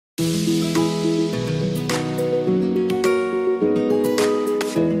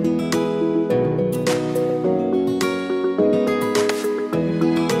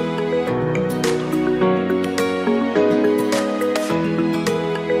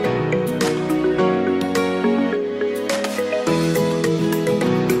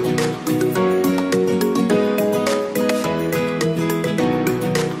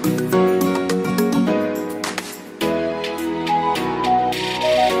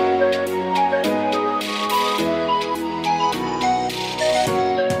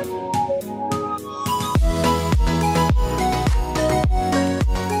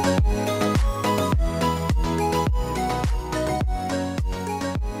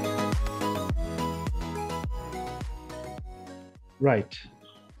Right.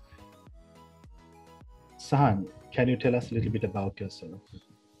 Sahan, can you tell us a little bit about yourself?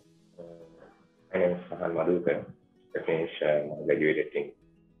 My name is Sahan Maduka. I finished graduated in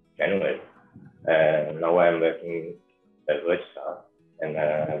January. Now I am working at Virtusa, and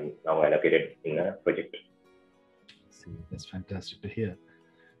now I located in a project. See, that's fantastic to hear.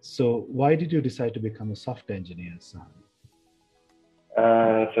 So, why did you decide to become a software engineer, Sahan?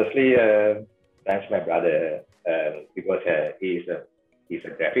 Firstly, thanks to my brother because he's a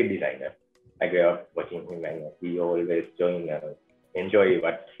graphic designer. I grew up watching him, and he always enjoy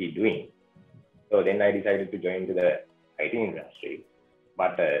what he's doing. So then I decided to join to the IT industry.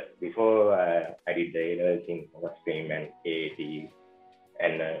 But before I did the A-levels in stream and AAT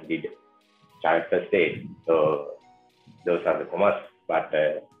and did child first aid. So those are the commerce. But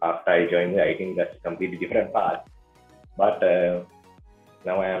after I joined the IT industry, completely different path. But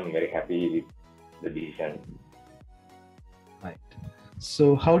now I am very happy with the decision. Right.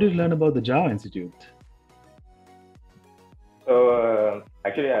 So how did you learn about the Java Institute? So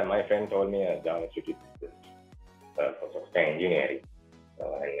actually, my friend told me Java Institute for software engineering,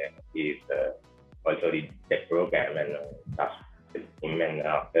 and he's also did that program and asked him, and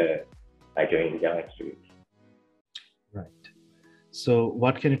after I joined the Java Institute. Right. So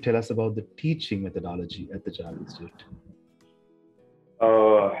what can you tell us about the teaching methodology at the Java Institute?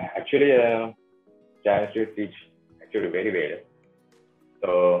 Actually, Java Institute teach actually very well.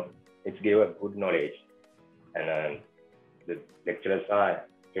 So it gave a good knowledge, and the lecturers are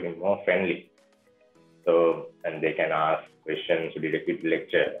actually more friendly. So, and they can ask questions directly to the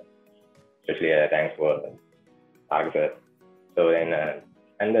lecturer, especially thanks for Arthur. So, and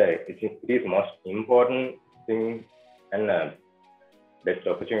it is most important thing and best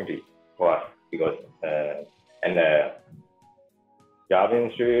opportunity for us because Java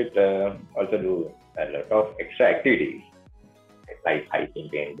Institute also do a lot of extra activities like hiking,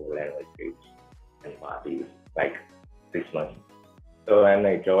 paintball, and and parties like Christmas. So, and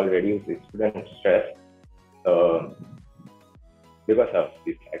it all reduces student stress. So, because of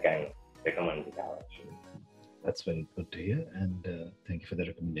this, I can recommend the Java Institute. That's very good to hear, and thank you for the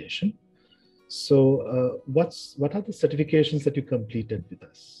recommendation. So, what are the certifications that you completed with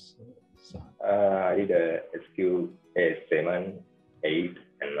us? I did a SQA7, 8,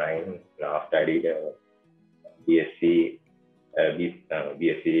 and 9. And after I did a BSc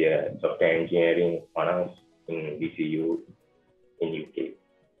Software Engineering Honors in BCU in UK.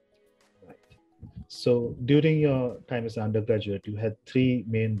 Right. So during your time as an undergraduate, you had 3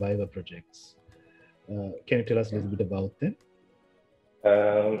 main Viva projects. Can you tell us a little bit about them?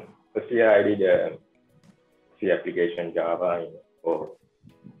 First year I did a C application Java for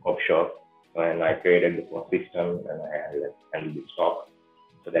offshore, and I created the core system and I handled the stock.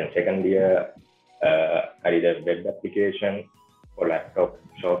 So then second year I did a web application for laptop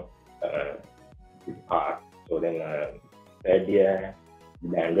shop with art. So then third year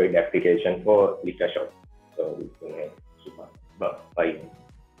the Android application for liquor shop. So it's super fine.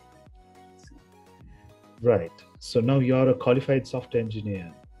 Right. So now you're a qualified software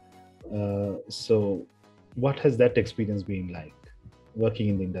engineer. So what has that experience been like working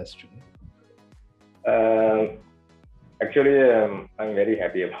in the industry? Actually, I'm very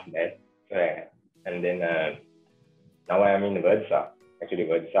happy about that. And then now I am in Virtusa. Actually,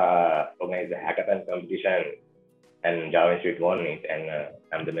 Virtusa organized a hackathon competition, and Java Institute won it, and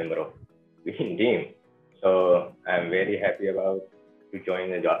I'm the member of the winning team. So I'm very happy about to join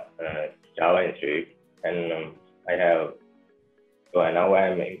the Java Institute, and I have. So now I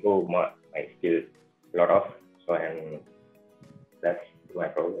am into my skills a lot of. So and that's my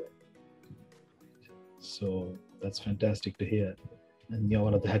progress. So that's fantastic to hear, and you're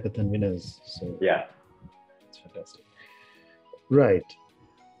one of the hackathon winners. So yeah, it's fantastic. Right.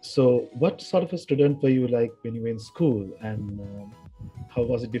 So what sort of a student were you like when you were in school, and how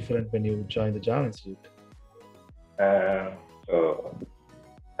was it different when you joined the Java Institute? So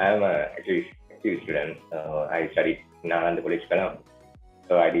I'm actually a student. I studied in Ananda College, Birmingham.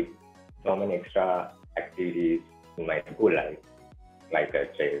 So I did so many extra activities in my school life, like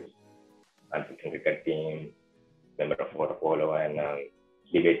chess, cricket team, member of water polo, and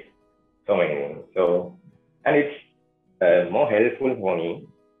debate, so many things. So, and it's more helpful for me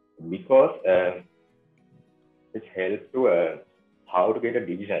because it helps to how to get a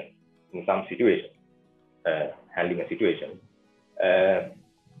decision in some situation, handling a situation.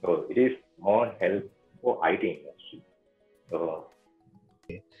 So it is more help for IT industry. So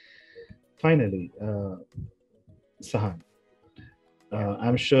finally, Sahan,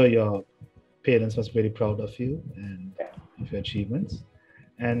 I'm sure your parents must be very proud of you and of your achievements.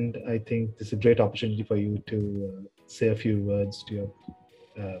 And I think this is a great opportunity for you to say a few words to your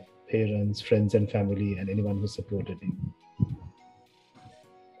parents, friends, and family, and anyone who supported you.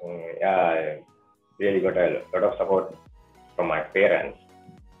 Yeah, I really got a lot of support from my parents.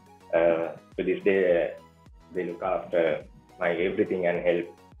 To this day, they look after my everything and help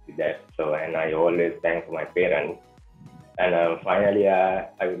with that. So, and I always thank my parents. And finally, I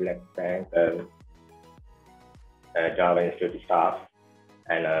would like to thank Java Institute staff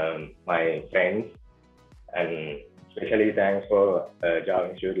and my friends, and especially thanks for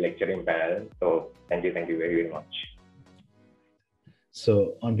Java Institute lecturing panel. So thank you very, very much.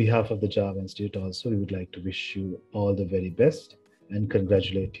 So on behalf of the Java Institute also, we would like to wish you all the very best and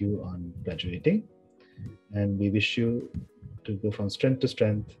congratulate you on graduating. And we wish you to go from strength to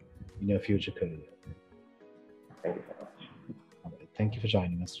strength in your future career. Thank you so much. All right. Thank you for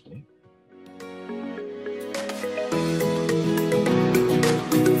joining us today.